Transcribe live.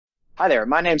Hi there,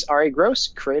 my name's Ari Gross,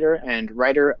 creator and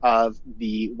writer of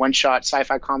the one-shot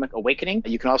sci-fi comic Awakening.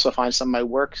 You can also find some of my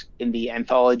work in the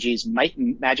anthologies Might,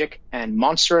 Magic, and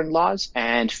Monster-in-Laws,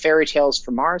 and Fairy Tales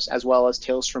from Mars, as well as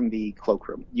Tales from the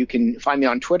Cloakroom. You can find me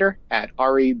on Twitter at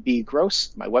Ari B.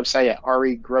 Gross, my website at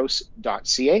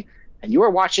arigross.ca, and you are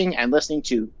watching and listening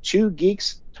to Two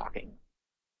Geeks Talking.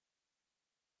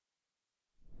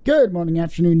 Good morning,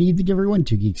 afternoon, evening, everyone.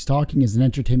 Two Geeks Talking is an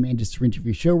entertainment industry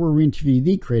interview show where we interview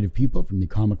the creative people from the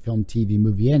comic, film, TV,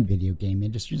 movie, and video game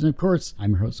industries. And of course,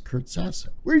 I'm your host, Kurt Sasso.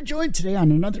 We're joined today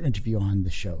on another interview on the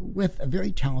show with a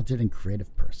very talented and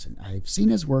creative person. I've seen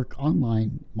his work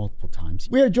online multiple times.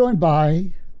 We are joined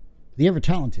by the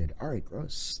ever-talented Ari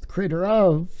Gross, the creator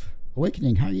of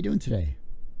Awakening. How are you doing today?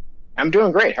 I'm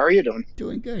doing great. How are you doing?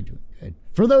 Doing good.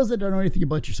 For those that don't know anything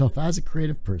about yourself as a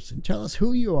creative person, tell us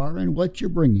who you are and what you're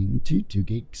bringing to Two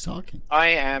Geeks Talking. I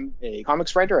am a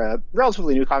comics writer, a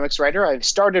relatively new comics writer. I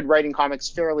started writing comics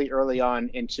fairly early on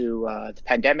into the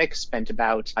pandemic, spent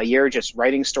about a year just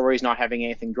writing stories, not having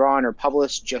anything drawn or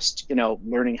published, just,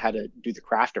 learning how to do the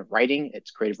craft of writing.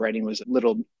 Creative writing was a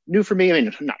little new for me. I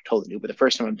mean, not totally new, but the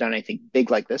first time I've done anything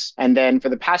big like this. And then for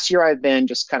the past year, I've been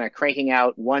just kind of cranking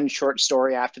out one short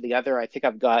story after the other. I think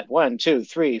I've got 1, 2,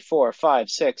 3, 4, 5,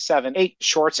 6, 7, 8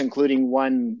 shorts, including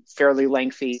one fairly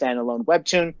lengthy standalone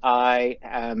webtoon. I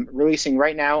am releasing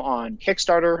right now on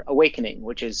Kickstarter Awakening,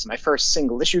 which is my first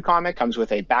single issue comic. Comes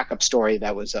with a backup story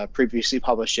that was previously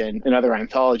published in another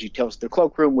anthology, Tales of the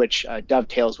Cloakroom, which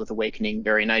dovetails with Awakening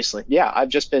very nicely. Yeah, I've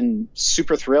just been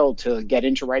super thrilled to get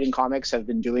into writing comics. I've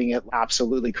been doing it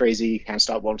absolutely crazy, can't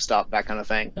stop, won't stop, that kind of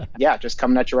thing. Yeah, just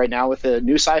coming at you right now with a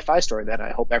new sci-fi story that I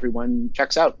hope everyone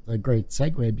checks out. A great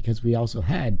segue, because we also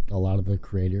had a lot of the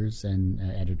creators and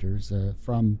editors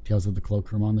from Tales of the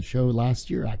Cloakroom on the show last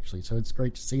year, actually. So it's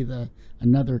great to see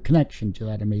another connection to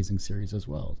that amazing series as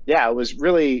well. Yeah, it was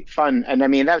really fun. And I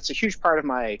mean, that's a huge part of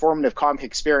my formative comic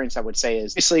experience, I would say,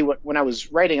 is basically when I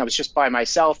was writing, I was just by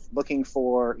myself looking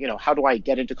for, how do I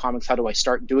get into comics? How do I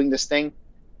start doing this thing?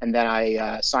 And then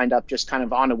I signed up just kind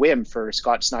of on a whim for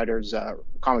Scott Snyder's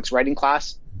comics writing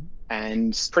class.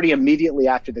 And pretty immediately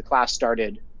after the class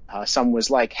started, someone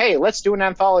was like, hey, let's do an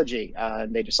anthology.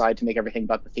 And they decided to make everything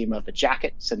about the theme of the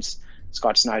jacket, since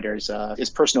Scott Snyder's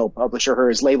his personal publisher,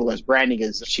 his label, his branding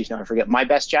is, she's never forget, My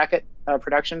Best Jacket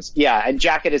Productions. Yeah, and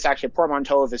Jacket is actually a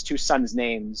portmanteau of his two sons'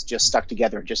 names just stuck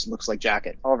together. It just looks like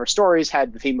Jacket. All of our stories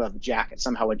had the theme of jacket.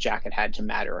 Somehow a jacket had to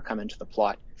matter or come into the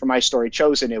plot. For my story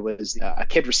Chosen, it was a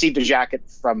kid received a jacket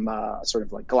from sort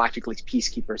of like Galactic League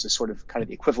peacekeepers, as sort of kind of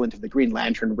the equivalent of the Green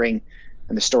Lantern ring.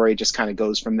 And the story just kind of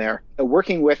goes from there.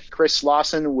 Working with Chris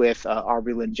Lawson, with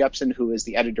Aubrey Lynn Jepson, who is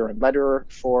the editor and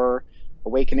letterer for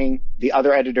Awakening, the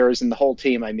other editors and the whole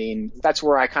team. I mean, that's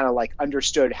where I kind of like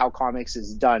understood how comics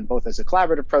is done, both as a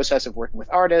collaborative process of working with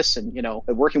artists and,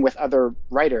 working with other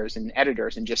writers and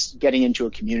editors and just getting into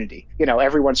a community.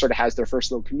 Everyone sort of has their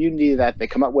first little community that they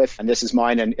come up with, and this is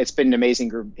mine. And it's been an amazing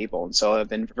group of people. And so I've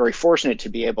been very fortunate to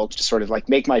be able to sort of like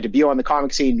make my debut on the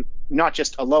comic scene, not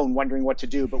just alone wondering what to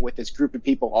do, but with this group of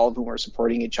people, all of whom are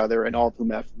supporting each other and all of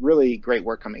whom have really great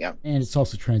work coming out. And it's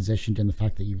also transitioned in the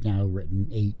fact that you've now written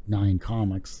 8, 9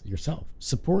 comics yourself.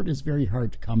 Support is very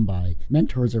hard to come by.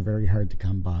 Mentors are very hard to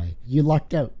come by. You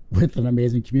lucked out with an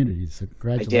amazing community, so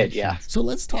congratulations. I did, yeah. So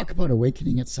let's talk about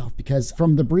Awakening itself, because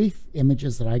from the brief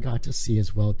images that I got to see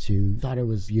as well too, thought it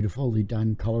was beautifully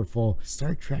done, colorful,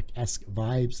 Star Trek-esque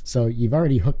vibes. So you've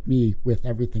already hooked me with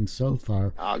everything so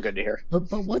far. Oh, good to hear. But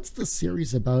what's the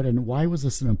series about, and why was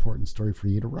this an important story for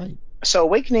you to write? So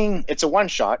Awakening, it's a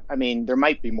one-shot. I mean, there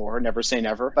might be more, never say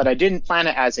never, but I didn't plan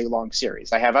it as a long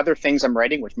series. I have other things I'm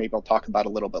writing, which maybe I'll talk about a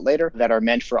little bit later, that are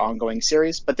meant for ongoing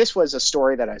series. But this was a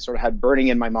story that I sort of had burning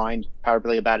in my mind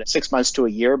probably about 6 months to a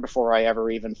year before I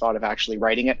ever even thought of actually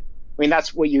writing it. I mean,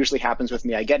 that's what usually happens with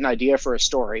me. I get an idea for a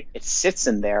story. It sits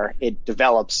in there. It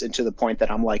develops into the point that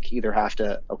I'm like, either have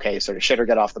to, okay, sort of shit or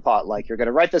get off the pot. Like, you're going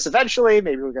to write this eventually.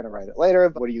 Maybe we're going to write it later.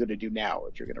 But what are you going to do now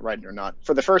if you're going to write it or not?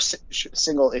 For the first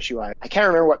single issue, I can't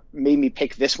remember what made me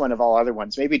pick this one of all other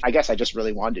ones. Maybe, I guess I just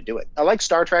really wanted to do it. I like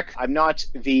Star Trek. I'm not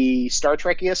the Star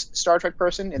Trekiest Star Trek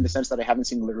person, in the sense that I haven't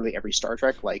seen literally every Star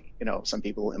Trek. Like, some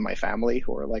people in my family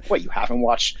who are like, what, you haven't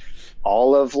watched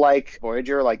all of like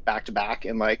Voyager, like back to back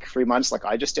in like 3 months like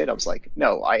I just did? I was like,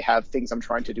 no, I have things I'm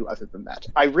trying to do other than that.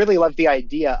 I really love the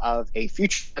idea of a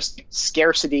futuristic,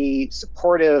 scarcity,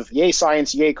 supportive, yay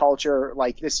science, yay culture,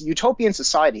 like this utopian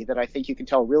society that I think you can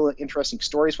tell real interesting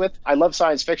stories with. I love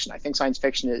science fiction. I think science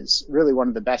fiction is really one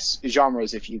of the best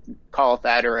genres, if you can call it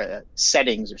that, or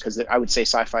settings, because I would say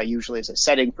sci-fi usually is a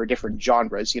setting for different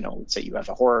genres. Let's say you have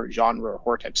a horror genre, a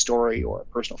horror type story, or a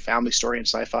personal family story in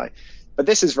sci-fi. But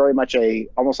this is very much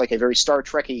almost like a very Star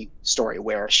Trek-y story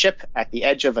where a ship at the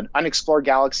edge of an unexplored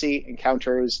galaxy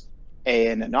encounters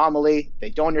an anomaly. They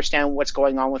don't understand what's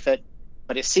going on with it,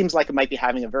 but it seems like it might be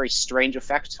having a very strange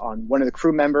effect on one of the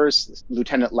crew members,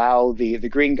 Lieutenant Lau, the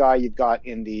green guy you've got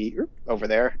over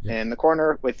there in the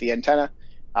corner with the antenna.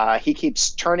 He keeps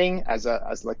turning as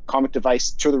like comic device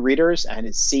to the readers and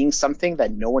is seeing something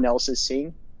that no one else is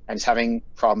seeing, and is having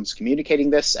problems communicating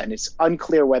this. And it's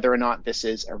unclear whether or not this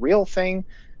is a real thing,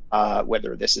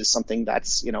 whether this is something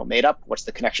that's made up. What's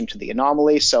the connection to the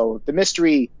anomaly? So the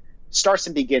mystery starts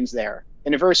and begins there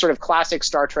in a very sort of classic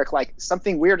Star Trek, like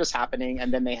something weird is happening,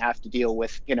 and then they have to deal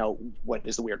with, what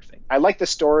is the weird thing. I like the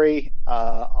story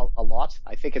a lot.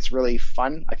 I think it's really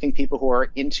fun. I think people who are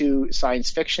into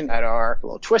science fiction that are a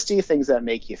little twisty, things that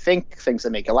make you think, things that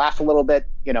make you laugh a little bit.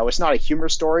 It's not a humor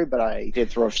story, but I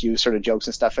did throw a few sort of jokes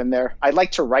and stuff in there. I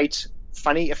like to write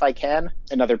funny if I can.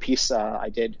 Another piece I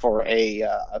did for a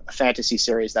fantasy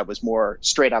series that was more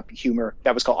straight up humor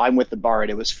that was called I'm with the Bard.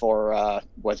 It was for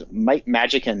Might,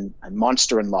 Magic, and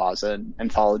Monster-in-Laws, an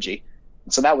anthology.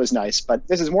 So that was nice. But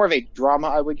this is more of a drama,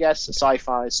 I would guess, a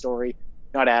sci-fi story.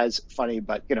 Not as funny,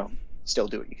 but still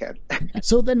do what you can.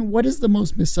 So then what is the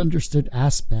most misunderstood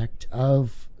aspect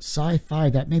of sci-fi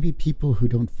that maybe people who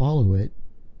don't follow it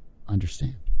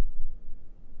understand?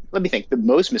 Let me think, the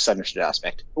most misunderstood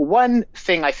aspect. One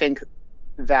thing I think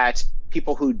that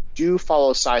people who do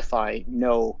follow sci-fi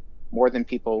know more than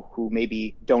people who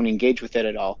maybe don't engage with it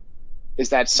at all is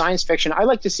that science fiction, I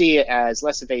like to see it as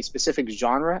less of a specific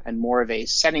genre and more of a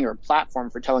setting or platform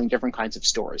for telling different kinds of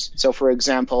stories. So for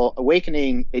example,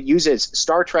 Awakening, it uses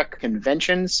Star Trek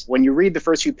conventions. When you read the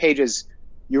first few pages,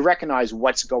 you recognize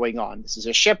what's going on. This is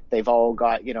a ship. They've all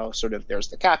got, there's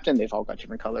the captain. They've all got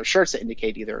different color shirts that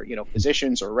indicate either,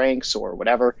 positions or ranks or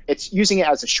whatever. It's using it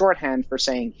as a shorthand for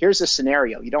saying, here's a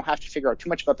scenario. You don't have to figure out too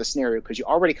much about the scenario because you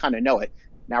already kind of know it.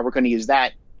 Now we're going to use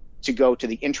that to go to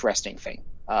the interesting thing,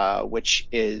 which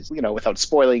is, without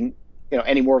spoiling,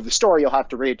 any more of the story, you'll have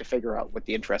to read to figure out what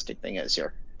the interesting thing is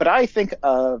here. But I think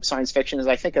of science fiction as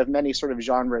I think of many sort of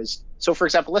genres. So for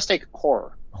example, let's take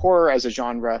horror. Horror as a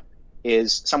genre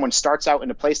is someone starts out in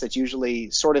a place that's usually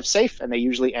sort of safe, and they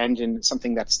usually end in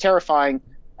something that's terrifying.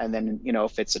 And then,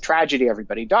 if it's a tragedy,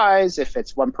 everybody dies. If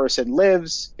it's one person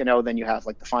lives, then you have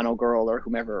like the final girl or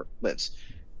whomever lives.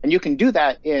 And you can do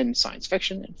that in science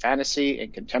fiction and fantasy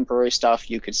and contemporary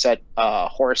stuff. You could set a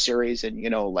horror series in,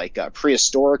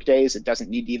 prehistoric days. It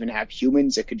doesn't need to even have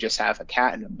humans. It could just have a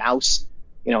cat and a mouse.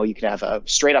 You could have a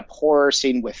straight up horror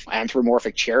scene with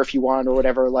anthropomorphic chair if you want or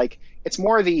whatever. Like, it's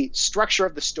more the structure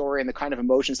of the story and the kind of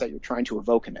emotions that you're trying to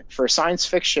evoke in it. For science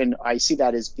fiction, I see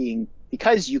that as being,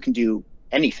 because you can do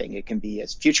anything. It can be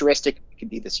as futuristic, it can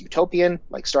be this utopian,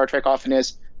 like Star Trek often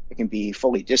is. It can be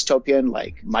fully dystopian,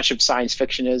 like much of science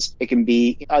fiction is. It can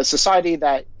be a society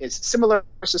that is similar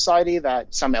to society,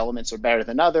 that some elements are better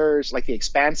than others, like The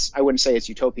Expanse. I wouldn't say it's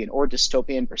utopian or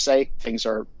dystopian per se. Things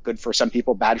are good for some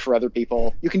people, bad for other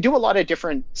people. You can do a lot of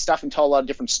different stuff and tell a lot of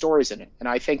different stories in it. And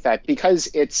I think that because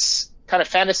it's kind of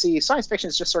fantasy, science fiction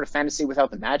is just sort of fantasy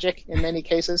without the magic in many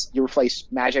cases. You replace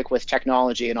magic with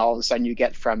technology, and all of a sudden you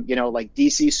get from, like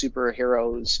DC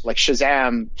superheroes like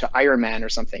Shazam to Iron Man or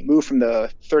something. Move from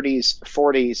the 30s,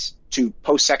 40s to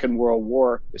post-Second World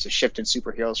War. There's a shift in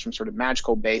superheroes from sort of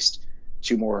magical based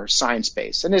to more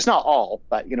science-based. And it's not all,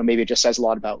 but, maybe it just says a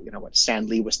lot about, what Stan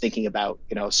Lee was thinking about,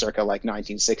 circa like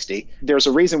 1960. There's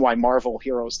a reason why Marvel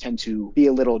heroes tend to be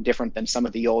a little different than some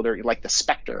of the older, like the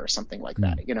Spectre or something like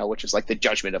that, which is like the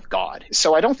judgment of God.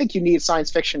 So I don't think you need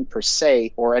science fiction per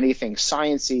se or anything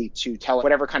science-y to tell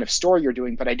whatever kind of story you're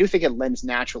doing, but I do think it lends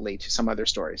naturally to some other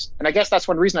stories. And I guess that's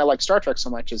one reason I like Star Trek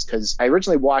so much, is because I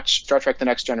originally watched Star Trek The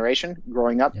Next Generation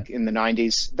growing up in the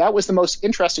 90s. That was the most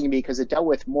interesting to me because it dealt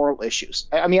with moral issues.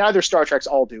 I mean, other Star Treks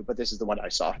all do, but this is the one I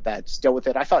saw that dealt with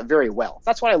it, I thought, very well.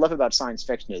 That's what I love about science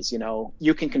fiction is,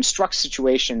 you can construct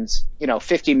situations,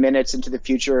 50 minutes into the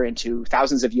future, into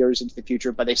thousands of years into the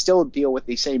future, but they still deal with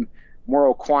the same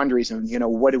moral quandaries and,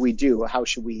 what do we do? How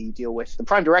should we deal with the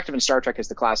prime directive in Star Trek is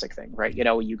the classic thing, right?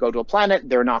 You go to a planet,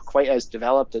 they're not quite as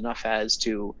developed enough as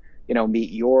to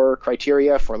meet your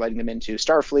criteria for letting them into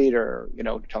Starfleet or,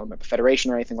 telling them about the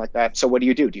Federation or anything like that. So what do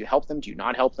you do? Do you help them? Do you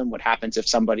not help them? What happens if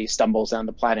somebody stumbles on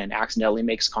the planet and accidentally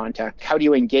makes contact? How do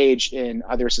you engage in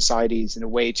other societies in a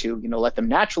way to, let them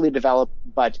naturally develop,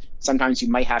 but sometimes you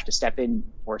might have to step in,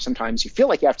 or sometimes you feel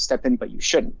like you have to step in, but you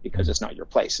shouldn't because it's not your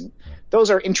place. And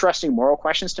those are interesting moral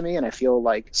questions to me, and I feel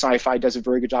like sci-fi does a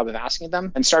very good job of asking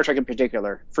them. And Star Trek in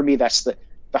particular, for me, that's the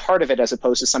heart of it, as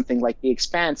opposed to something like The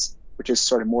Expanse, which is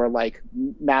sort of more like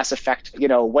Mass Effect, you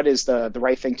know, what is the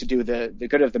right thing to do, the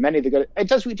good of the many, the good. It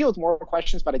does deal with more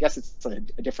questions, but I guess it's a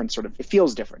different sort of, it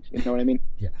feels different. You know what I mean?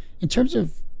 Yeah. In terms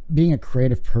of being a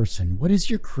creative person, what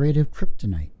is your creative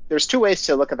kryptonite? There's two ways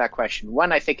to look at that question.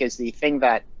 One, I think, is the thing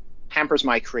that hampers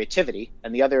my creativity,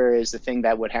 and the other is the thing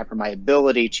that would hamper my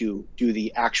ability to do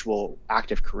the actual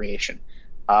active creation.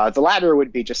 The latter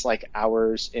would be just like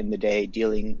hours in the day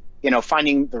dealing, you know,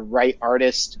 finding the right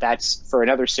artist. That's for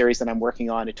another series that I'm working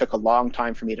on. It took a long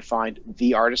time for me to find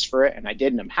the artist for it, and I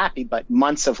did, and I'm happy, but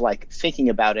months of like thinking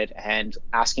about it and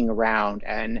asking around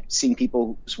and seeing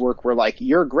people whose work were like,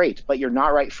 you're great, but you're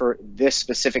not right for this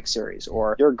specific series,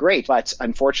 or you're great, but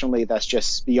unfortunately that's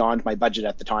just beyond my budget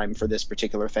at the time for this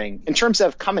particular thing. In terms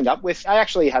of coming up with, I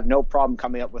actually have no problem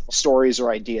coming up with stories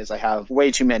or ideas. I have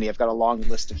way too many. I've got a long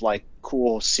list of like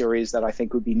cool series that I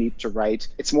think would be neat to write.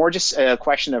 It's more just a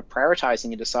question of prioritizing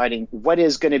and deciding what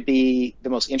is going to be the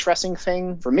most interesting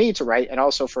thing for me to write and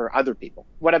also for other people.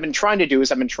 What I've been trying to do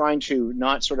is I've been trying to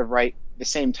not sort of write the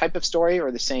same type of story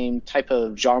or the same type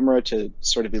of genre, to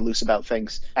sort of be loose about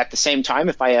things. At the same time,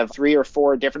 if I have 3 or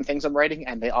 4 different things I'm writing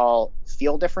and they all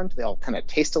feel different, they all kind of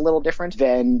taste a little different,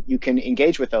 then you can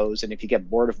engage with those. And if you get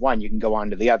bored of one, you can go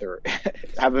on to the other.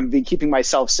 I've been keeping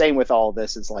myself sane with all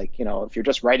this. It's like, you know, if you're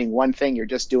just writing one thing, you're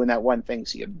just doing that one thing.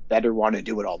 So you better want to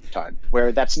do it all the time,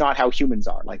 where that's not how humans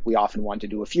are. Like, we often want to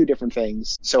do a few different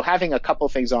things. So having a couple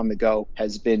things on the go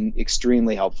has been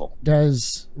extremely helpful.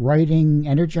 Does writing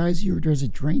energize you, or does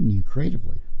it drain you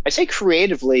creatively? I say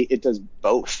creatively, it does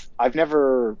both. I've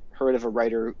never heard of a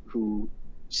writer who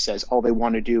says all they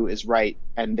want to do is write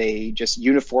and they just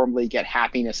uniformly get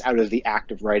happiness out of the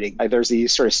act of writing. Like, there's the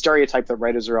sort of stereotype that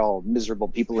writers are all miserable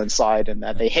people inside and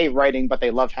that they hate writing, but they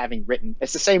love having written.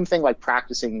 It's the same thing like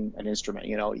practicing an instrument.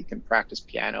 You know, you can practice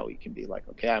piano. You can be like,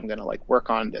 okay, I'm going to like work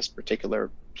on this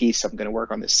particular piece. I'm going to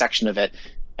work on this section of it.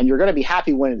 And you're going to be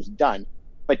happy when it's done.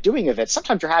 But doing of it,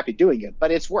 sometimes you're happy doing it,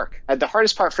 but it's work. And the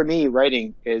hardest part for me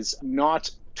writing is not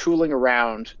tooling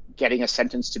around getting a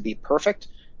sentence to be perfect,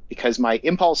 because my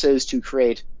impulse is to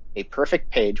create a perfect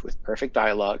page with perfect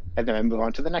dialogue, and then I move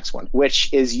on to the next one,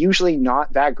 which is usually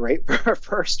not that great for a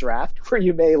first draft, where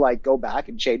you may like go back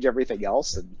and change everything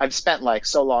else. And I've spent like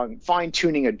so long fine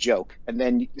tuning a joke, and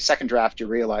then the second draft you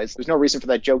realize there's no reason for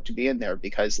that joke to be in there,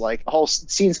 because like the whole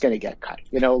scene's going to get cut.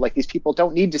 You know, like these people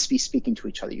don't need to be speaking to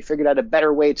each other. You figured out a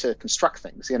better way to construct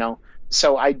things, you know?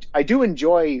 So I do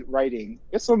enjoy writing.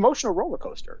 It's an emotional roller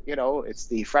coaster. You know, it's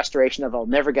the frustration of I'll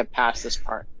never get past this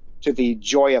part, to the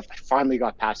joy of I finally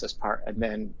got past this part, and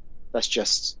then that's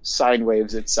just sine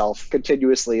waves itself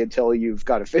continuously until you've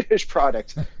got a finished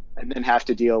product, and then have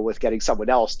to deal with getting someone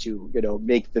else to, you know,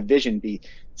 make the vision be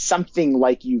something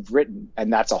like you've written.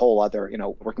 And that's a whole other, you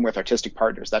know, working with artistic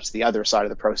partners, that's the other side of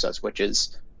the process, which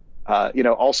is you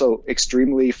know, also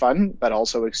extremely fun, but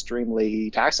also extremely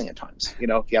taxing at times. You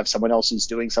know, if you have someone else who's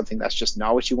doing something that's just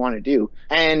not what you want to do,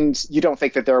 and you don't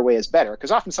think that their way is better,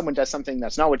 because often someone does something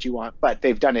that's not what you want, but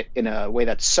they've done it in a way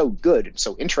that's so good and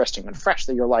so interesting and fresh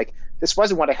that you're like, this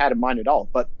wasn't what I had in mind at all,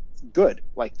 but good.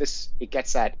 Like this, it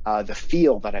gets at the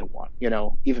feel that I want, you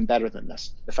know, even better than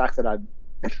this. The fact that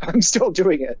I'm still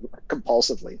doing it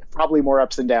compulsively, probably more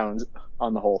ups and downs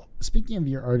on the whole. Speaking of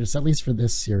your artists, at least for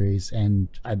this series, and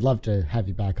I'd love to have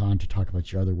you back on to talk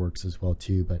about your other works as well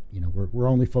too, but you know, we're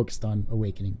only focused on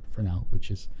Awakening for now,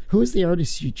 which is, who is the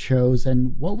artist you chose,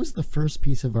 and what was the first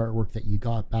piece of artwork that you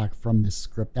got back from this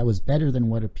script that was better than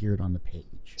what appeared on the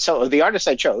page? So the artist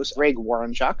I chose, Greg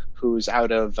Warrenchuk, who's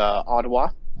out of Ottawa.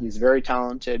 He's a very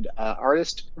talented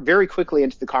artist. Very quickly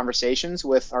into the conversations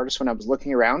with artists when I was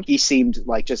looking around, he seemed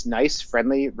like just nice,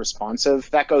 friendly, responsive.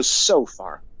 That goes so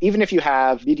far. Even if you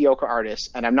have mediocre artists,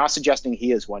 and I'm not suggesting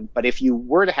he is one, but if you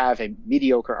were to have a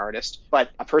mediocre artist, but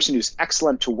a person who's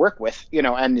excellent to work with, you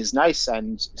know, and is nice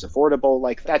and is affordable,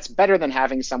 like that's better than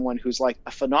having someone who's like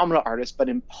a phenomenal artist, but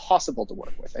impossible to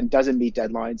work with and doesn't meet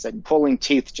deadlines and pulling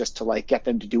teeth just to like get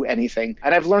them to do anything.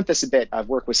 And I've learned this a bit. I've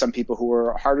worked with some people who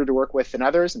are harder to work with than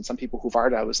others, and some people who've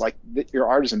art. I was like, your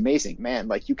art is amazing, man.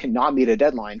 Like you cannot meet a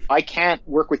deadline. I can't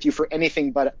work with you for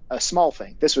anything but a small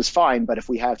thing. This was fine, but if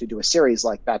we have to do a series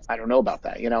like that, I don't know about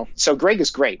that, you know? So Greg is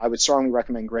great. I would strongly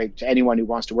recommend Greg to anyone who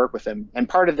wants to work with him. And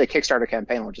part of the Kickstarter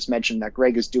campaign, I'll just mention that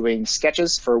Greg is doing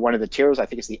sketches for one of the tiers. I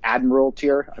think it's the Admiral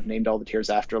tier. I've named all the tiers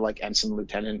after like Ensign,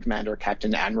 Lieutenant, Commander,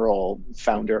 Captain, Admiral,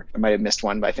 Founder. I might have missed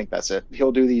one, but I think that's it.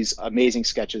 He'll do these amazing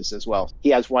sketches as well.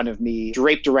 He has one of me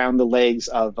draped around the legs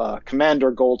of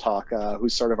Commander Goldhawk,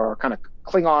 who's sort of our kind of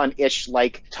Klingon-ish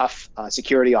like tough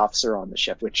security officer on the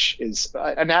ship, which is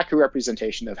an accurate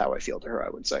representation of how I feel to her, I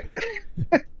would say.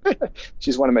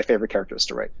 She's one of my favorite characters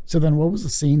to write. So then what was the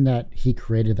scene that he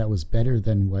created that was better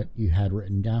than what you had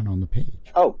written down on the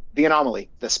page? Oh, the anomaly.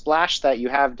 The splash that you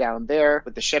have down there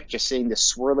with the ship just seeing this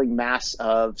swirling mass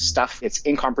of stuff. It's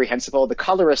incomprehensible. The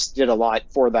colorist did a lot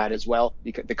for that as well.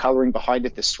 The coloring behind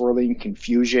it, the swirling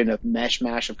confusion of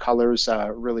mash of colors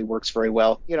really works very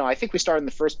well. I think we started in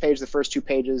the first page, the first 2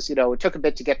 pages. It took a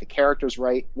bit to get the characters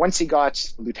right. Once he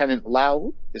got Lieutenant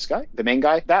Lau, this guy, the main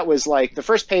guy, that was like the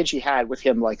first page he had with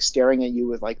him like staring at you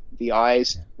with like the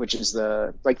eyes, which is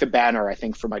the banner, I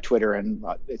think, for my Twitter, and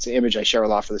it's an image I share a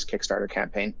lot for this Kickstarter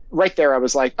campaign. Right there, I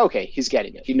was like, okay, he's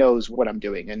getting it. He knows what I'm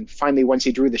doing. And finally, once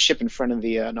he drew the ship in front of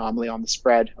the anomaly on the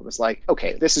spread, I was like,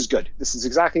 okay, this is good. This is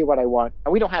exactly what I want.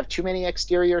 And we don't have too many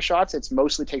exterior shots. It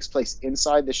mostly takes place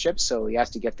inside the ship, so he has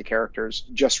to get the characters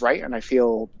just right. And I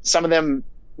feel some of them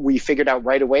we figured out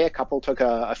right away. A couple took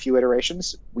a few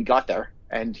iterations. We got there,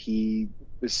 and he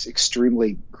was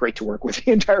extremely great to work with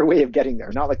the entire way of getting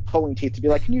there. Not like pulling teeth to be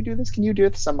like, can you do this? Can you do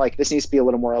this? I'm like, this needs to be a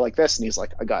little more like this. And he's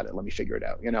like, I got it. Let me figure it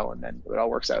out, and then it all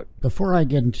works out. Before I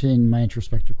get into my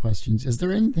introspective questions, is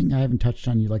there anything I haven't touched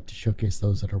on you'd like to showcase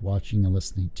those that are watching and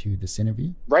listening to this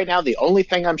interview? Right now, the only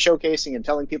thing I'm showcasing and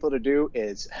telling people to do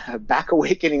is back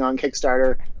Awakening on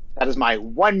Kickstarter. That is my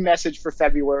one message for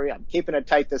February. I'm keeping it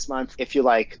tight this month. If you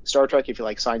like Star Trek, if you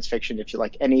like science fiction, if you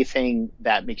like anything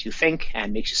that makes you think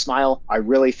and makes you smile, I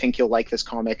really think you'll like this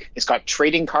comic. It's got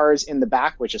trading cards in the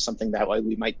back, which is something that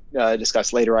we might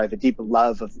discuss later. I have a deep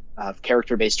love of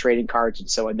character-based trading cards, and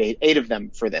so I made 8 of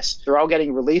them for this. They're all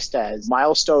getting released as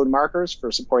milestone markers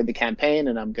for supporting the campaign,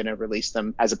 and I'm going to release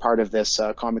them as a part of this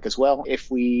comic as well. If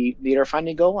we meet our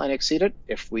funding goal and exceed it,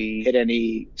 if we hit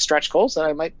any stretch goals, then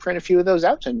I might print a few of those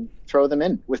out and throw them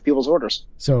in with people's orders.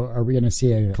 So are we going to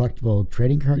see a collectible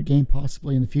trading card game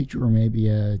possibly in the future, or maybe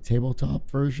a tabletop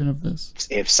version of this?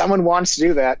 If someone wants to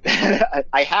do that,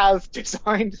 I have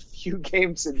designed a few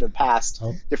games in the past,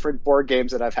 different board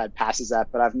games that I've had passes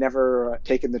at, but I've never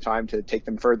taken the time to take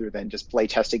them further than just play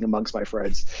testing amongst my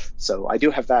friends. So I do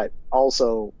have that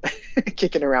also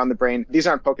kicking around the brain. These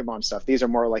aren't Pokemon stuff. These are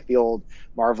more like the old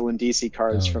Marvel and DC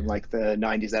cards from like the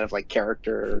 90s that have like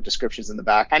character descriptions in the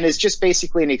back. And it's just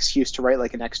basically an excuse to write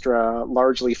like an extra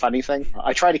largely funny thing.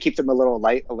 I try to keep them a little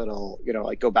light, a little,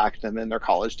 like go back to them in their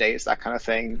college days, that kind of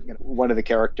thing. One of the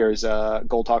characters,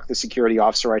 Goltalk, the security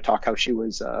officer,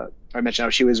 I mentioned how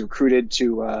she was recruited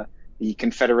to the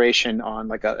Confederation on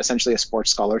like essentially a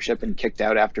sports scholarship and kicked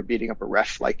out after beating up a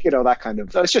ref, that kind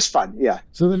of. So it's just fun, yeah.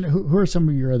 So then who are some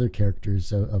of your other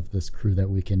characters of this crew that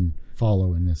we can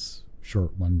follow in this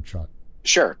short one shot?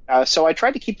 Sure. So I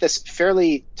tried to keep this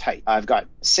fairly tight. I've got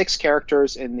 6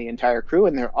 characters in the entire crew,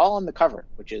 and they're all on the cover,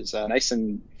 which is nice.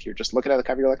 And if you're just looking at the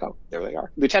cover, you're like, oh, there they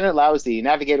are. Lieutenant Lau is the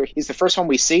navigator. He's the first one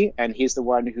we see, and he's the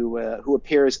one who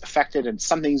appears affected, and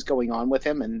something's going on with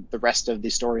him, and the rest of the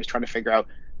story is trying to figure out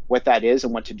what that is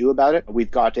and what to do about it.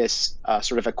 We've got this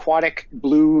sort of aquatic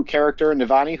blue character,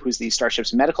 Navani, who's the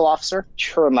starship's medical officer.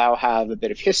 Her and Lau have a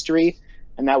bit of history.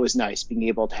 And that was nice, being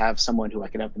able to have someone who I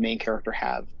can have the main character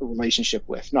have a relationship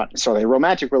with, not necessarily a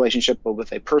romantic relationship, but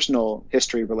with a personal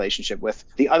history relationship with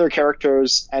the other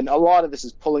characters. And a lot of this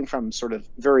is pulling from sort of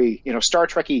very, Star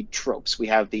Trek-y tropes. We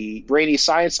have the brainy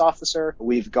science officer.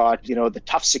 We've got, the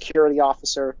tough security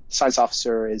officer. The science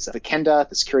officer is Vikenda.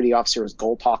 The security officer is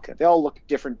Goltalk. They all look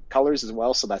different colors as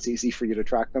well, so that's easy for you to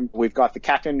track them. We've got the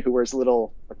captain, who wears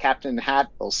a captain hat,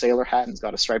 a little sailor hat, and has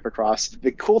got a stripe across.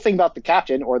 The cool thing about the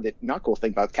captain, or the not cool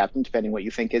thing about captain, depending what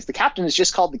you think, is the captain is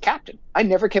just called the captain. I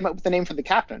never came up with the name for the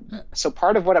captain. So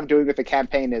part of what I'm doing with the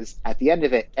campaign is, at the end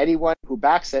of it, anyone who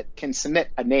backs it can submit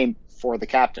a name for the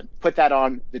captain. Put that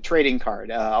on the trading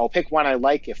card. I'll pick one I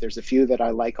like. If there's a few that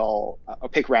I like, I'll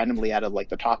pick randomly out of like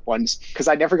the top ones, because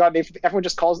I never got a name for everyone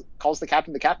just calls the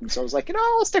captain the captain. So I was like,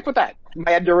 I'll stick with that.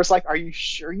 My editor was like, are you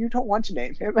sure you don't want to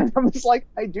name him? And I was like,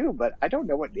 I do, but I don't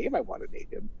know what name I want to name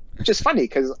him. Which is funny,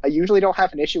 because I usually don't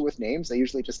have an issue with names. They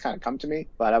usually just kind of come to me.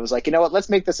 But I was like, what, let's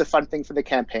make this a fun thing for the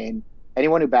campaign.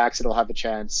 Anyone who backs it will have a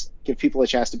chance, give people a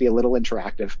chance to be a little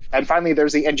interactive. And finally,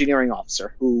 there's the engineering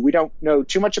officer, who we don't know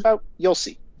too much about. You'll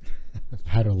see.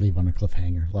 How to leave on a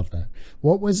cliffhanger. Love that.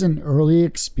 What was an early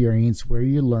experience where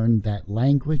you learned that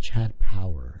language had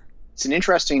power? It's an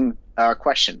interesting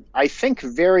question. I think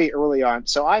very early on.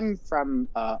 So I'm from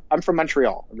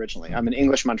Montreal originally. I'm an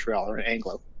English Montreal, or an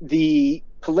Anglo. The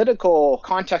political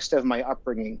context of my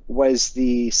upbringing was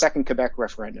the Second Quebec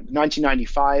referendum,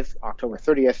 1995, October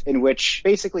 30th, in which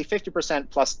basically 50%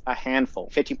 plus a handful,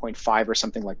 50.5 or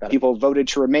something like that, people voted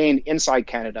to remain inside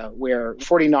Canada, where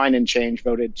 49 and change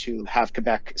voted to have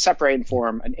Quebec separate and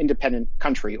form an independent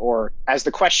country, or as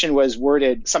the question was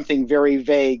worded, something very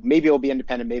vague, maybe it'll be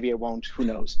independent, maybe it won't, who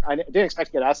knows. I didn't expect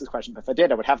to get asked this question, but if I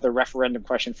did, I would have the referendum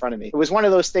question in front of me. It was one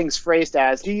of those things phrased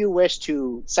as, do you wish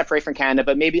to separate from Canada,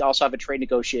 but maybe also have a trade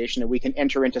negotiation, and we can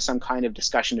enter into some kind of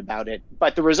discussion about it.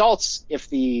 But the results, if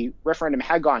the referendum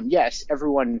had gone yes,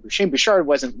 everyone, Shane Bouchard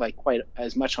wasn't like quite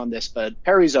as much on this, but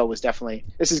Parizeau was definitely,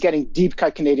 this is getting deep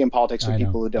cut Canadian politics for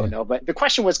people who don't know. But the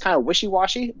question was kind of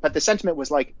wishy-washy, but the sentiment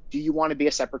was like, do you want to be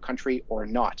a separate country or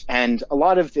not? And a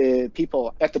lot of the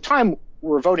people at the time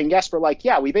were voting yes, we're like,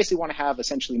 yeah, we basically want to have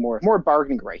essentially more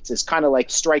bargaining rights. It's kind of like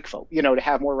strike vote, to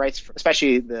have more rights,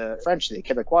 especially the French, the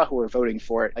Quebecois who were voting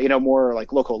for it, more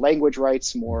like local language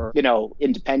rights, more,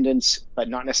 independence, but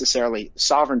not necessarily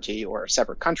sovereignty or a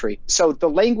separate country. So the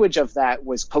language of that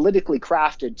was politically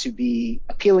crafted to be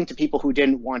appealing to people who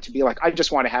didn't want to be like, I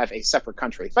just want to have a separate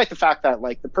country. Despite the fact that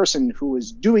like the person who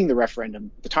was doing the referendum,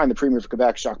 at the time the Premier of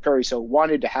Quebec, Jacques Parizeau,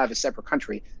 wanted to have a separate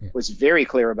country, was very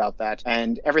clear about that.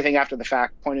 And everything after the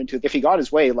fact pointed to, if he got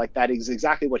his way, like that is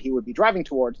exactly what he would be driving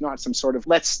towards, not some sort of,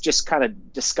 let's just kind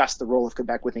of discuss the role of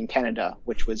Quebec within Canada,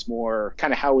 which was more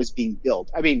kind of how it was being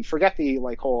built. I mean, forget the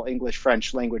like whole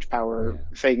English-French language power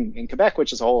thing in Quebec,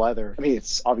 which is a whole other,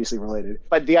 it's obviously related.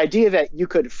 But the idea that you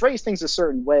could phrase things a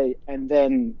certain way and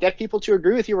then get people to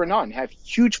agree with you or not and have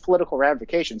huge political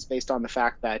ramifications based on the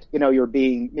fact that, you're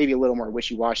being maybe a little more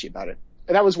wishy-washy about it.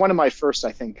 And that was one of my first,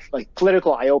 I think, like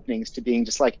political eye-openings to being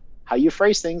just like, how you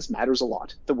phrase things matters a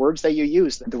lot. The words that you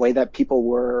use, the way that people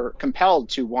were compelled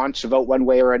to want to vote one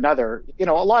way or another. A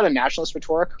lot of nationalist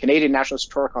rhetoric, Canadian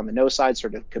nationalist rhetoric on the no side,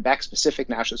 sort of Quebec-specific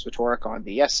nationalist rhetoric on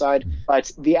the yes side.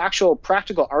 But the actual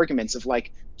practical arguments of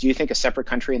like, do you think a separate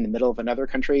country in the middle of another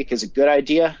country is a good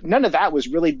idea? None of that was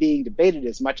really being debated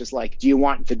as much as like, do you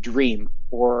want the dream?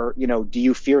 Or, do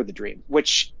you fear the dream?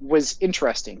 Which was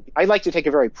interesting. I like to take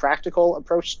a very practical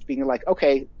approach to being like,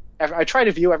 okay, I try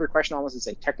to view every question almost as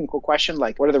a technical question,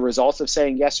 like what are the results of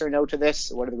saying yes or no to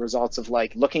this? What are the results of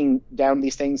like looking down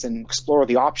these things and explore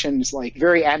the options, like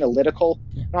very analytical.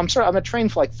 I'm a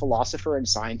trained like philosopher and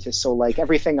scientist, so like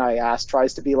everything I ask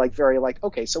tries to be like very like,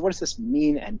 okay, so what does this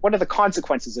mean and what are the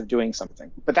consequences of doing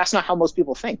something? But that's not how most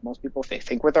people think. Most people, they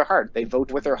think with their heart. They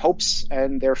vote with their hopes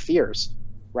and their fears,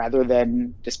 rather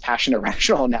than dispassionate,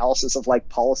 rational analysis of like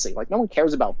policy. Like no one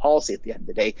cares about policy at the end of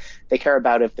the day. They care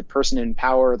about if the person in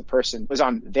power, the person was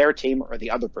on their team or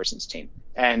the other person's team.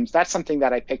 And that's something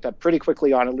that I picked up pretty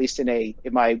quickly on, at least in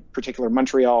my particular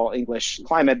Montreal English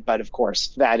climate. But of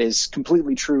course, that is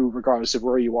completely true regardless of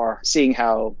where you are, seeing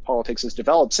how politics has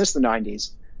developed since the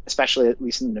 90s, especially at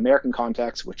least in an American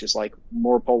context, which is like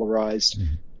more polarized.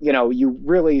 You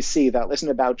really see that isn't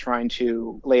about trying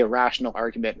to lay a rational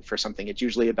argument for something. It's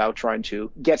usually about trying to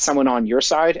get someone on your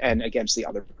side and against the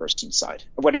other person's side,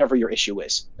 whatever your issue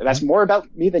is. That's more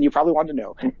about me than you probably want to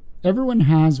know. Everyone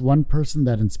has one person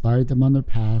that inspired them on their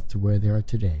path to where they are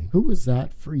today. Who was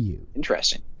that for you?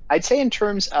 Interesting. I'd say in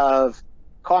terms of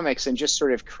comics and just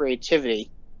sort of creativity,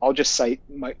 I'll just cite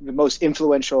the most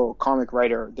influential comic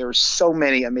writer. There's so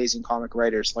many amazing comic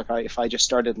writers. Like if I just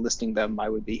started listing them, I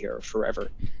would be here forever.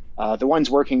 The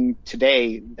ones working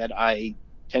today that I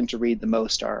tend to read the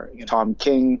most are Tom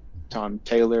King, Tom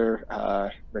Taylor,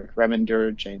 Rick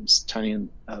Remender, James Tynion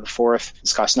IV,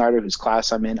 Scott Snyder, whose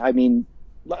class I'm in.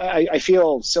 I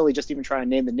feel silly just even trying to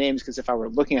name the names, because if I were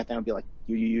looking at them, I'd be like,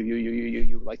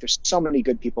 you. Like there's so many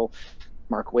good people.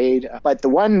 Mark Waid. But the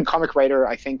one comic writer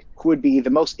I think who would be the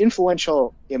most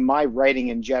influential in my writing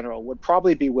in general would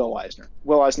probably be Will Eisner.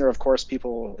 Will Eisner, of course,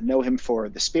 people know him for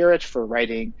The Spirit, for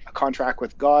writing A Contract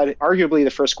with God, arguably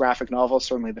the first graphic novel,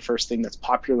 certainly the first thing that's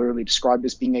popularly described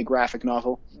as being a graphic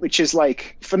novel, which is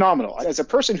like phenomenal. As a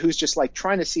person who's just like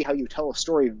trying to see how you tell a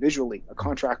story visually, A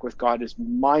Contract with God is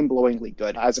mind-blowingly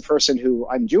good. As a person who,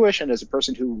 I'm Jewish, and as a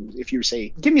person who, if you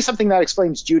say, give me something that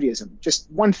explains Judaism,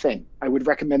 just one thing, I would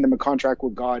recommend them A Contract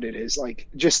with God. It is like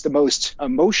just the most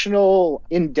emotional,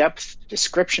 in-depth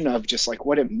description description of just like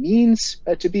what it means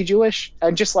to be Jewish,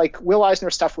 and just like Will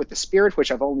Eisner stuff with the spirit,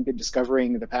 which I've only been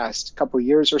discovering the past couple of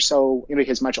years or so.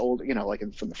 He's much older, like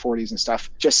from the 40s and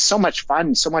stuff. Just so much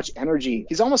fun, so much energy.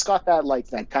 He's almost got that like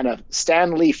that kind of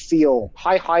Stan Lee feel,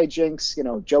 high hijinks,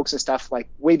 jokes and stuff like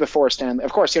way before Stan Lee.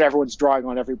 Of course, everyone's drawing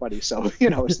on everybody, so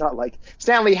it's not like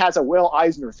Stan Lee has a Will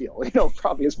Eisner feel.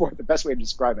 Probably is more the best way to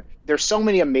describe it. There's so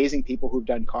many amazing people who've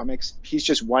done comics. He's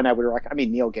just one I would recommend. I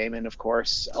mean, Neil Gaiman, of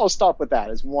course. I'll stop with that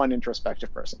as one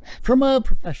introspective person. From a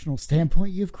professional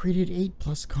standpoint, you've created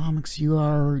 8+ comics. You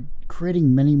are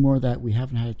creating many more that we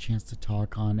haven't had a chance to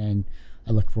talk on, and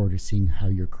I look forward to seeing how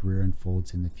your career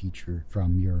unfolds in the future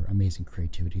from your amazing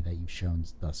creativity that you've shown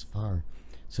thus far.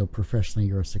 So professionally,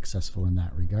 you're successful in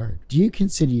that regard. Do you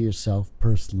consider yourself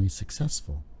personally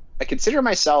successful? I consider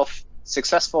myself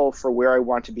successful for where I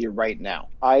want to be right now.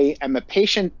 I am a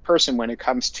patient person when it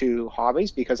comes to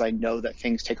hobbies because I know that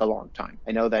things take a long time.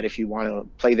 I know that if you want to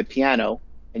play the piano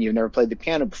and you've never played the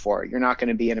piano before, you're not going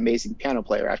to be an amazing piano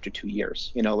player after 2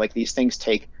 years. Like these things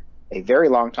take a very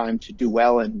long time to do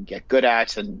well and get good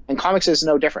at, and comics is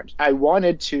no different. I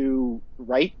wanted to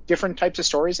write different types of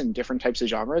stories and different types of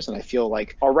genres, and I feel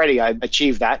like already I've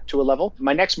achieved that to a level.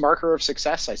 My next marker of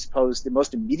success, I suppose the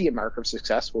most immediate marker of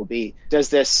success will be, does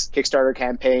this Kickstarter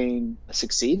campaign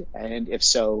succeed? And if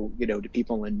so, do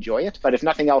people enjoy it? But if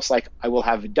nothing else, like I will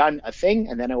have done a thing,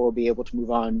 and then I will be able to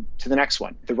move on to the next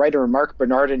one. The writer Mark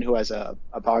Bernardin, who has a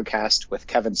podcast with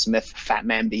Kevin Smith, Fat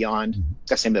Man Beyond,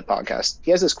 that's the name of the podcast. He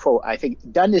has this quote, I think,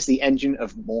 done is the engine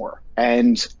of more.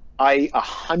 And I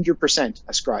 100%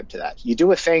 ascribe to that. You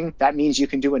do a thing, that means you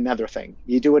can do another thing.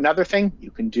 You do another thing,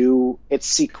 you can do its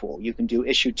sequel. You can do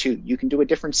issue 2. You can do a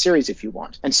different series if you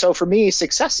want. And so for me,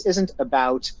 success isn't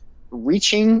about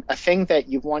reaching a thing that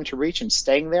you want to reach and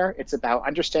staying there. It's about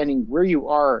understanding where you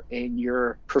are in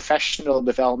your professional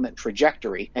development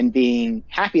trajectory and being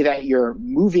happy that you're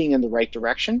moving in the right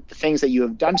direction. The things that you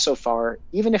have done so far,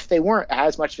 even if they weren't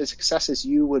as much of a success as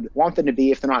you would want them to be,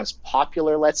 if they're not as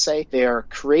popular, let's say, they're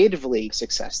creatively a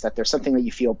success, that there's something that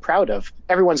you feel proud of.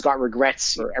 Everyone's got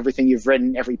regrets for everything you've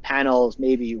written, every panel.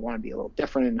 Maybe you want to be a little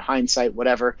different in hindsight,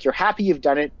 whatever. If you're happy you've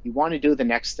done it, you want to do the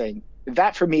next thing.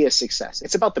 That for me is success.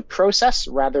 It's about the process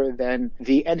rather than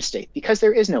the end state, because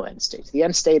there is no end state. The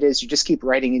end state is you just keep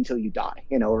writing until you die,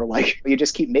 or like you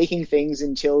just keep making things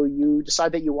until you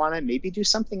decide that you want to maybe do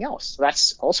something else.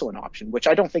 That's also an option, which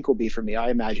I don't think will be for me.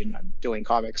 I imagine I'm doing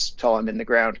comics till I'm in the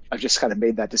ground. I've just kind of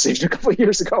made that decision a couple of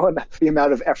years ago, and the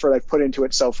amount of effort I've put into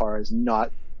it so far is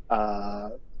not,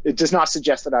 it does not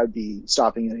suggest that I'd be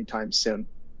stopping anytime soon.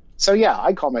 So yeah,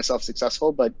 I call myself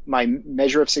successful, but my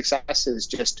measure of success is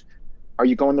just, are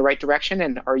you going the right direction,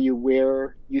 and are you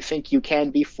where you think you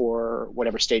can be for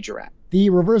whatever stage you're at?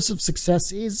 The reverse of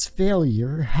success is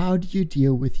failure. How do you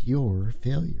deal with your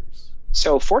failures?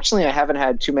 So fortunately, I haven't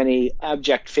had too many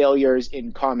abject failures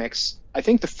in comics. I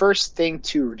think the first thing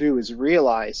to do is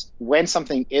realize when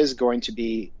something is going to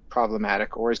be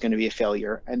problematic or is going to be a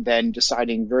failure, and then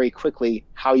deciding very quickly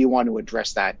how you want to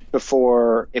address that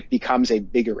before it becomes a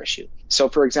bigger issue. So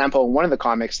for example, one of the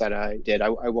comics that I did, I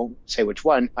won't say which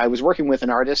one, I was working with an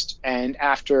artist, and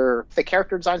after the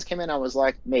character designs came in, I was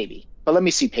like, maybe. But let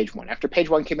me see page 1. After page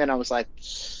 1 came in, I was like,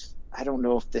 I don't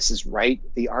know if this is right.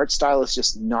 The art style is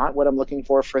just not what I'm looking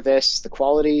for this. The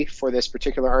quality for this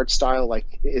particular art style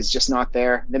is just not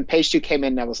there. Then page 2 came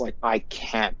in and I was like, I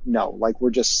can't, no, I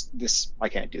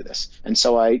can't do this. And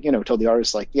so I, told the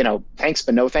artist thanks,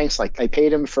 but no thanks. I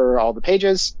paid him for all the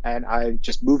pages and I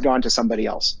just moved on to somebody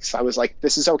else. So I was like,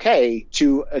 this is okay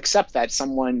to accept that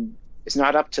someone is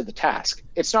not up to the task.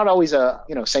 It's not always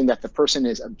saying that the person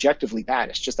is objectively bad.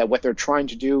 It's just that what they're trying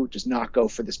to do does not go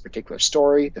for this particular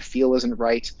story. The feel isn't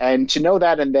right. And to know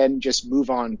that and then just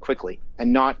move on quickly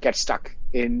and not get stuck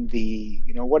in the,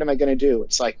 what am I going to do?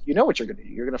 It's like, what you're going to do.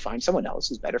 You're going to find someone else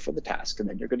who's better for the task, and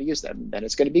then you're going to use them, and then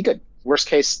it's going to be good. Worst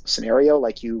case scenario,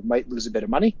 you might lose a bit of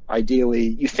money. Ideally,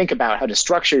 you think about how to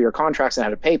structure your contracts and how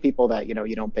to pay people that,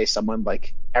 you don't pay someone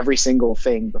every single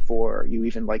thing before you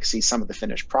even see some of the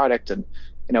finished product. And,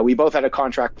 we both had a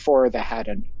contract before that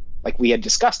had we had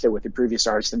discussed it with the previous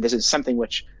artist, and this is something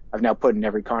which I've now put in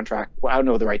every contract. Well, I don't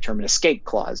know the right term, an escape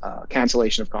clause,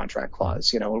 cancellation of contract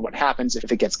clause, and what happens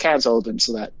if it gets canceled, and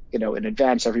so that, in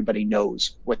advance, everybody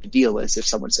knows what the deal is if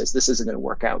someone says this isn't going to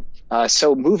work out.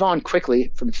 So move on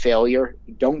quickly from failure.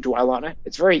 Don't dwell on it.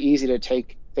 It's very easy to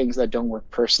take things that don't work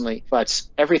personally, but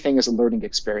everything is a learning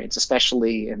experience,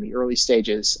 especially in the early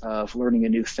stages of learning a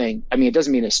new thing. I mean, it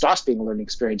doesn't mean it stops being a learning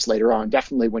experience later on.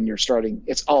 Definitely when you're starting,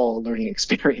 it's all a learning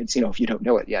experience, if you don't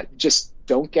know it yet. Just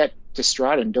don't get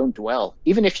distraught and don't dwell.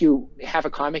 Even if you have a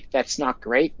comic that's not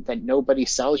great, that nobody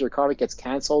sells, your comic gets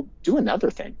canceled, do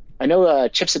another thing. I know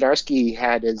Chip Zdarsky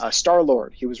had his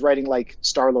Star-Lord. He was writing like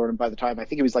Star-Lord, and by the time I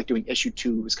think he was like doing issue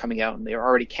 2 was coming out, and they were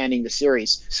already canning the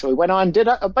series. So he went on and did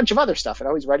a bunch of other stuff, and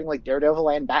I was writing like Daredevil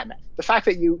and Batman. The fact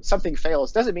that something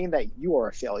fails doesn't mean that you are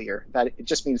a failure. That it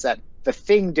just means that the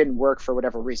thing didn't work for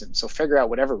whatever reason. So figure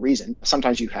out whatever reason.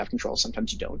 Sometimes you have control,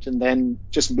 sometimes you don't, and then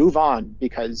just move on,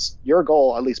 because your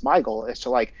goal, at least my goal, is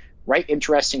to like write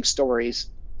interesting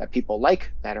stories that people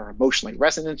like, that are emotionally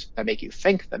resonant, that make you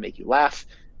think, that make you laugh.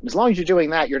 And as long as you're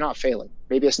doing that, you're not failing.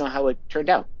 Maybe it's not how it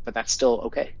turned out, but that's still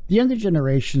okay. The younger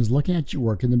generation is looking at your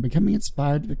work and then becoming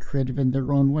inspired to be creative in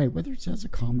their own way, whether it's as a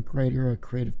comic writer or a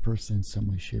creative person in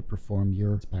some way, shape, or form,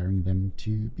 you're inspiring them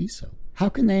to be so. How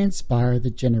can they inspire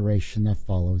the generation that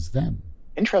follows them?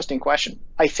 Interesting question.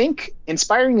 I think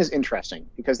inspiring is interesting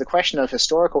because the question of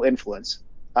historical influence,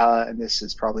 and this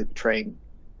is probably betraying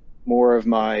more of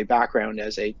my background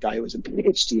as a guy who was a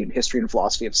PhD in history and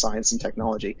philosophy of science and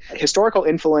technology. Historical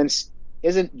influence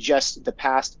isn't just the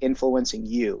past influencing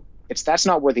you. That's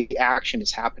not where the action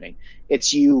is happening.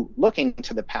 It's you looking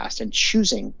to the past and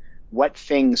choosing what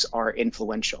things are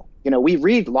influential. We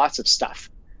read lots of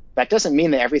stuff. That doesn't mean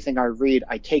that everything I read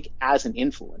I take as an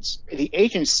influence. The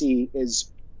agency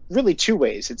is really two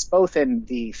ways. It's both in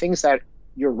the things that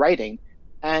you're writing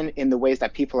and in the ways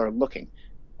that people are looking.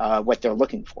 What they're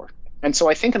looking for. And so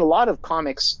I think in a lot of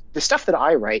comics, the stuff that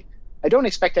I write, I don't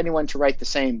expect anyone to write the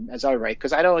same as I write,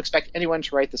 because I don't expect anyone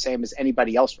to write the same as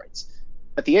anybody else writes.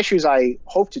 But the issues I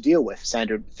hope to deal with,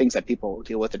 standard things that people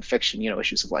deal with in fiction,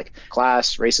 issues of like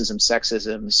class, racism,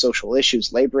 sexism, social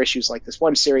issues, labor issues, like this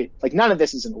one series, like none of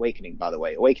this is an Awakening, by the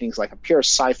way. Awakening is like a pure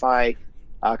sci-fi,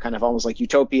 kind of almost like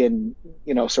utopian,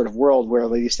 sort of world where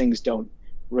these things don't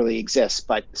really exists,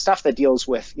 but stuff that deals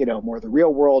with more the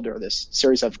real world, or this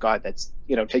series I've got that's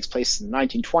takes place in the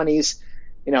 1920s,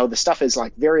 the stuff is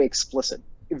like very explicit.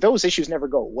 Those issues never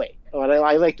go away. What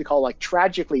I like to call like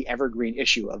tragically evergreen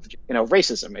issue of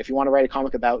racism. If you want to write a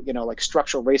comic about like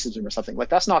structural racism or something, like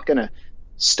that's not going to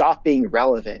stop being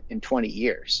relevant in 20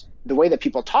 years. The way that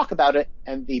people talk about it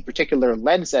and the particular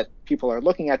lens that people are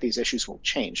looking at these issues will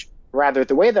change. Rather,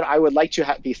 the way that I would like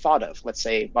to be thought of, let's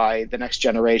say, by the next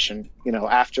generation,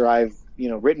 after I've,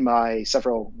 written my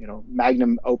several,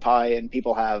 magnum opus and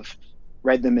people have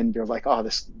read them and they're like, oh,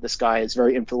 this guy is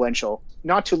very influential.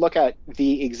 Not to look at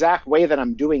the exact way that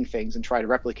I'm doing things and try to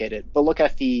replicate it, but look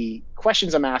at the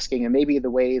questions I'm asking and maybe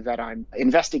the way that I'm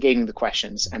investigating the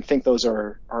questions and think those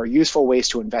are useful ways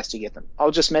to investigate them. I'll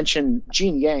just mention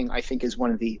Gene Yang, I think, is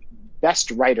one of the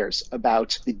best writers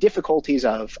about the difficulties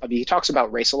of, he talks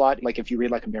about race a lot. Like if you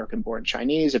read like American Born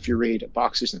Chinese, if you read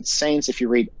Boxers and Saints, if you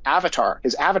read Avatar,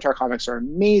 his Avatar comics are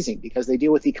amazing because they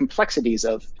deal with the complexities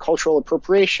of cultural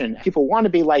appropriation. People want to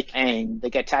be like Aang.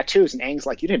 They get tattoos and Aang's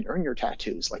like, you didn't earn your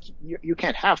tattoos. Like you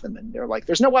can't have them. And they're like,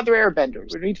 there's no other airbenders.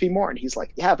 There need to be more. And he's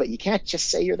like, yeah, but you can't just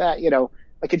say you're that,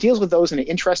 Like it deals with those in an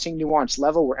interesting, nuanced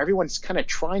level where everyone's kind of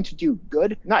trying to do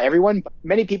good. Not everyone, but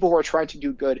many people who are trying to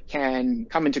do good can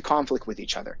come into conflict with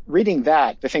each other. Reading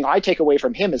that, the thing I take away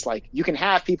from him is like, you can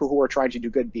have people who are trying to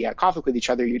do good be at conflict with each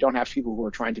other. You don't have people who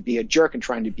are trying to be a jerk and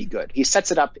trying to be good. He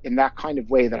sets it up in that kind of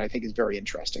way that I think is very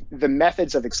interesting. The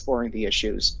methods of exploring the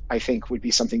issues, I think, would be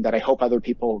something that I hope other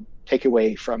people take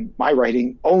away from my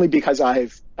writing, only because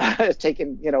I've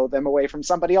taken them away from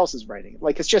somebody else's writing.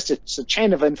 Like it's a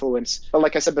chain of influence. But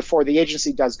like I said before, the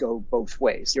agency does go both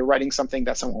ways. You're writing something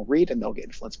that someone will read and they'll get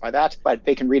influenced by that, but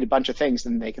they can read a bunch of things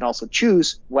and they can also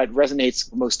choose what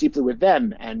resonates most deeply with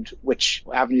them and which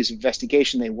avenues of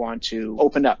investigation they want to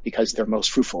open up because they're most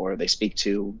fruitful or they speak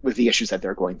to with the issues that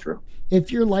they're going through.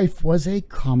 If your life was a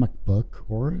comic book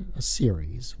or a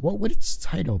series, what would its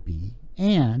title be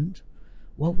and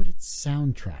what would its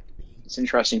soundtrack be? It's an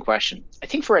interesting question. I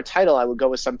think for a title, I would go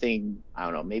with something, I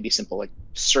don't know, maybe simple, like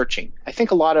searching. I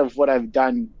think a lot of what I've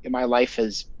done in my life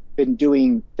has been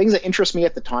doing things that interest me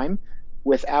at the time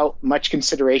without much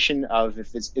consideration of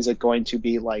is it going to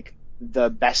be like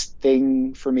the best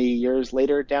thing for me years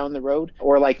later down the road,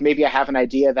 or like maybe I have an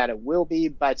idea that it will be,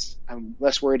 but I'm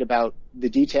less worried about the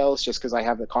details just because I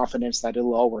have the confidence that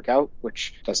it'll all work out,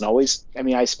 which doesn't always. I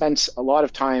mean, I spent a lot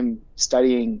of time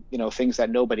studying, things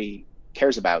that nobody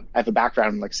cares about. I have a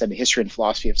background, like I said, in history and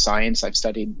philosophy of science. I've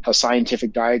studied how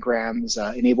scientific diagrams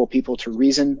enable people to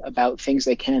reason about things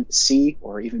they can't see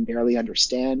or even barely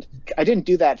understand. I didn't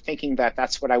do that thinking that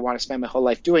that's what I want to spend my whole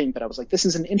life doing, but I was like, this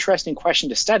is an interesting question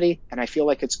to study, and I feel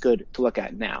like it's good to look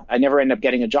at now. I never ended up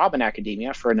getting a job in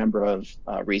academia for a number of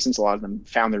reasons. A lot of them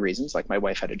found their reasons, like my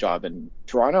wife had a job in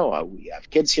Toronto. We have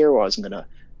kids here. Well, I wasn't going to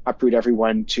uproot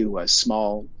everyone to a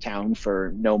small town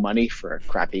for no money for a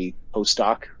crappy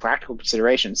postdoc practical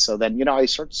considerations. So then, I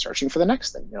start searching for the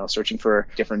next thing, searching for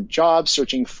different jobs,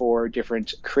 searching for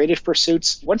different creative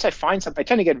pursuits. Once I find something, I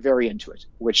tend to get very into it,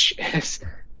 which is,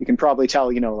 you can probably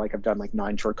tell, like I've done like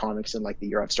 9 short comics in like the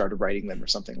year I've started writing them or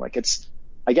something. Like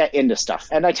I get into stuff,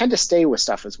 and I tend to stay with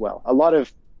stuff as well. A lot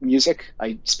of music,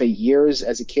 I spent years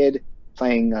as a kid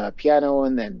playing piano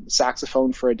and then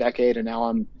saxophone for a decade, and now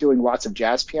I'm doing lots of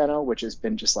jazz piano, which has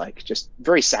been just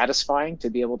very satisfying to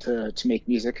be able to make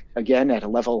music again at a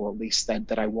level at least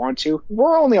that I want to.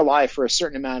 We're only alive for a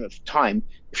certain amount of time.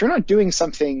 If you're not doing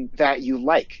something that you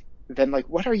like, then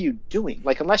what are you doing?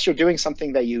 Unless you're doing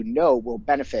something that will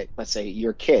benefit, let's say,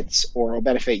 your kids, or will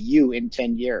benefit you in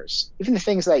 10 years. Even the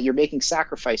things that you're making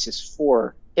sacrifices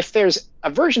for, if there's a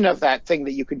version of that thing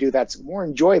that you can do that's more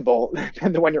enjoyable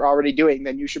than the one you're already doing,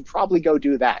 then you should probably go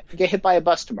do that. Get hit by a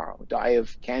bus tomorrow, die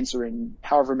of cancer in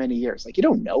however many years. You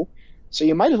don't know. So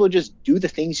you might as well just do the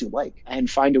things you like and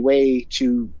find a way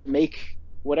to make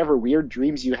whatever weird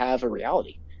dreams you have a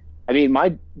reality. I mean,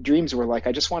 my dreams were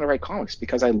I just want to write comics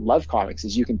because I love comics.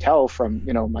 As you can tell from,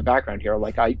 my background here,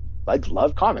 I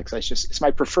love comics. It's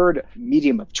my preferred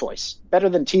medium of choice. Better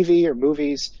than TV or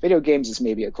movies. Video games is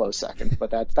maybe a close second, but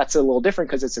that's a little different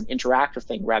because it's an interactive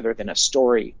thing rather than a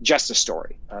story, just a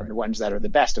story. The ones that are the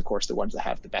best, of course, the ones that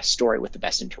have the best story with the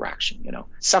best interaction.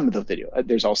 Some of the video.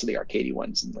 There's also the arcadey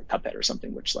ones, and Cuphead or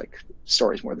something, which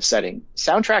story's more the setting.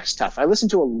 Soundtrack's tough. I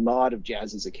listened to a lot of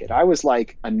jazz as a kid. I was a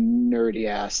nerdy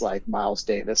ass Miles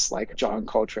Davis, John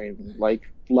Coltrane,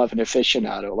 love and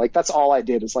aficionado. That's all I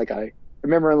did. Is I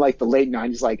remember in the late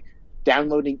 90s,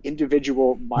 downloading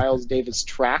individual Miles Davis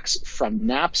tracks from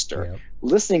Napster,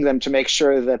 listening to them to make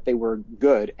sure that they were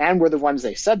good and were the ones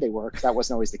they said they were, because that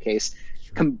wasn't always the case,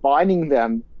 combining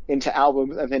them into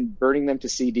albums and then burning them to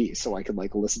CDs so I could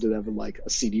listen to them in a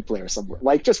CD player somewhere.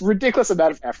 Just ridiculous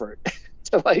amount of effort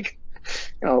to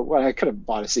when I could have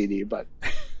bought a CD, but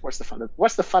what's the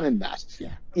fun in that?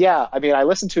 Yeah. I mean, I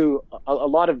listened to a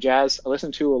lot of jazz. I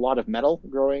listened to a lot of metal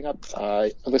growing up.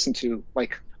 I listened to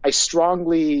I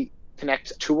strongly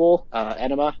connect Tool,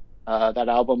 Enema, that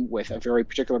album with a very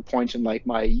particular point in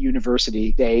my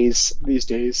university days. These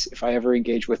days, if I ever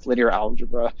engage with linear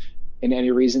algebra in any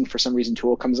reason, for some reason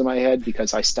Tool comes in my head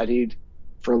because I studied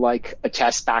for a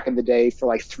test back in the day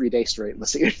for 3 days straight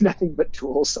listening to nothing but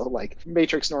Tool. So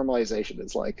matrix normalization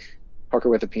is Hooker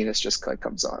with a Penis just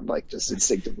comes on just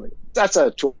instinctively. That's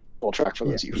a Tool track for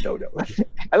those of you who don't know.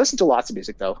 I listen to lots of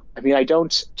music though. I mean, I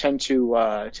don't tend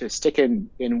to stick in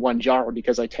one genre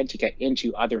because I tend to get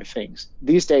into other things.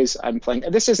 These days I'm playing,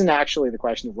 and this isn't actually the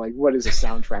question of what is a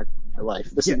soundtrack for my life.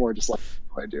 This is more just what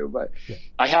I do, but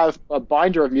I have a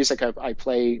binder of music I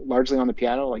play largely on the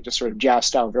piano, just sort of jazz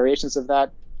style variations of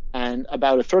that. And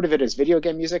about a third of it is video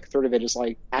game music, a third of it is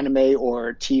anime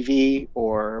or TV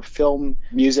or film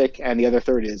music, and the other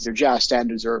third is your jazz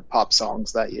standards or pop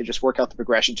songs that you just work out the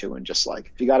progression to, and just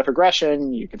if you got a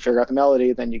progression, you can figure out the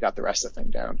melody, then you got the rest of the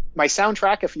thing down. My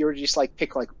soundtrack, if you were to just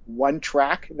pick one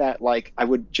track that I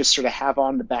would just sort of have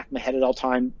on the back of my head at all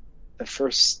time, the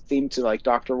first theme to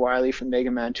Dr. Wily from Mega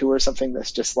Man 2 or something,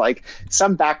 that's just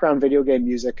some background video game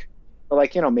music. Or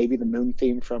maybe the moon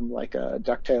theme from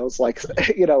DuckTales,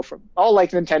 from all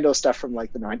Nintendo stuff from the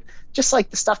 90s. Just the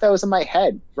stuff that was in my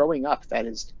head growing up that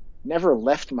has never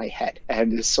left my head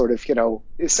and is sort of,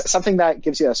 is something that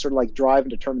gives you a sort of drive and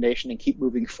determination and keep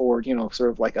moving forward, sort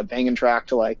of a banging track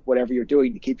to whatever you're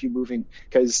doing to keep you moving.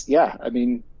 Because, I mean,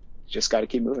 you just got to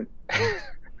keep moving.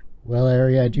 Well,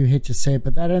 Ari, I do hate to say it,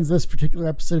 but that ends this particular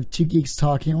episode of Two Geeks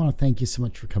Talking. I want to thank you so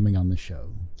much for coming on the show.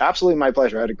 Absolutely my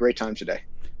pleasure. I had a great time today.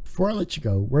 Before I let you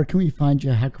go, where can we find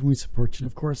you? How can we support you? And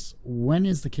of course, when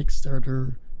is the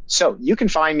Kickstarter? So you can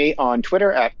find me on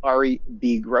Twitter at Ari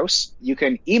B. Gross. You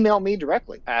can email me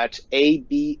directly at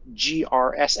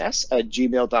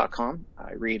abgrss@gmail.com.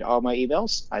 I read all my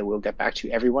emails. I will get back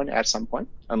to everyone at some point,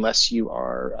 unless you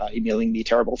are emailing me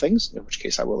terrible things, in which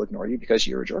case I will ignore you because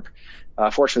you're a jerk.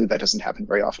 Fortunately, that doesn't happen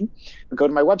very often. But go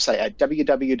to my website at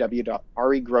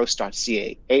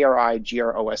www.arigross.ca,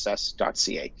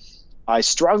 arigross.ca. I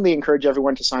strongly encourage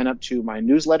everyone to sign up to my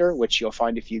newsletter, which you'll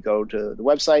find if you go to the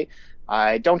website.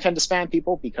 I don't tend to spam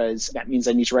people because that means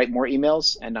I need to write more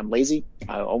emails, and I'm lazy.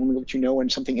 I'll only let you know when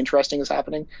something interesting is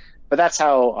happening. But that's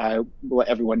how I will let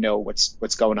everyone know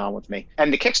what's going on with me.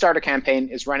 And the Kickstarter campaign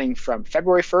is running from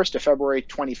February 1st to February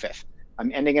 25th.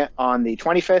 I'm ending it on the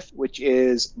 25th, which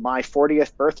is my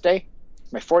 40th birthday.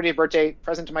 My 40th birthday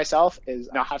present to myself is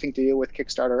not having to deal with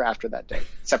Kickstarter after that day,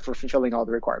 except for fulfilling all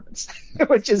the requirements,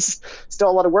 which is still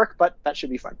a lot of work, but that should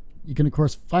be fun. You can, of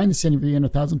course, find this interview and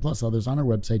 1,000 plus others on our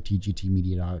website,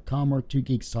 tgtmedia.com or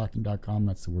 2geekstalking.com.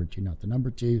 That's the word 2, not the number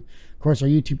 2. Of course, our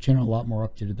YouTube channel, a lot more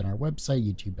updated than our website,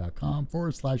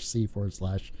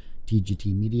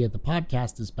 youtube.com/c/TGT Media. The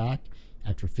podcast is back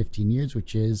after 15 years,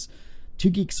 which is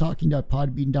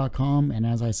 2geekstalking.podbean.com. And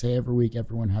as I say every week,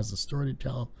 everyone has a story to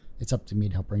tell. It's up to me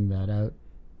to help bring that out.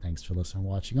 Thanks for listening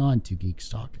and watching on 2 Geeks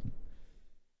Talking.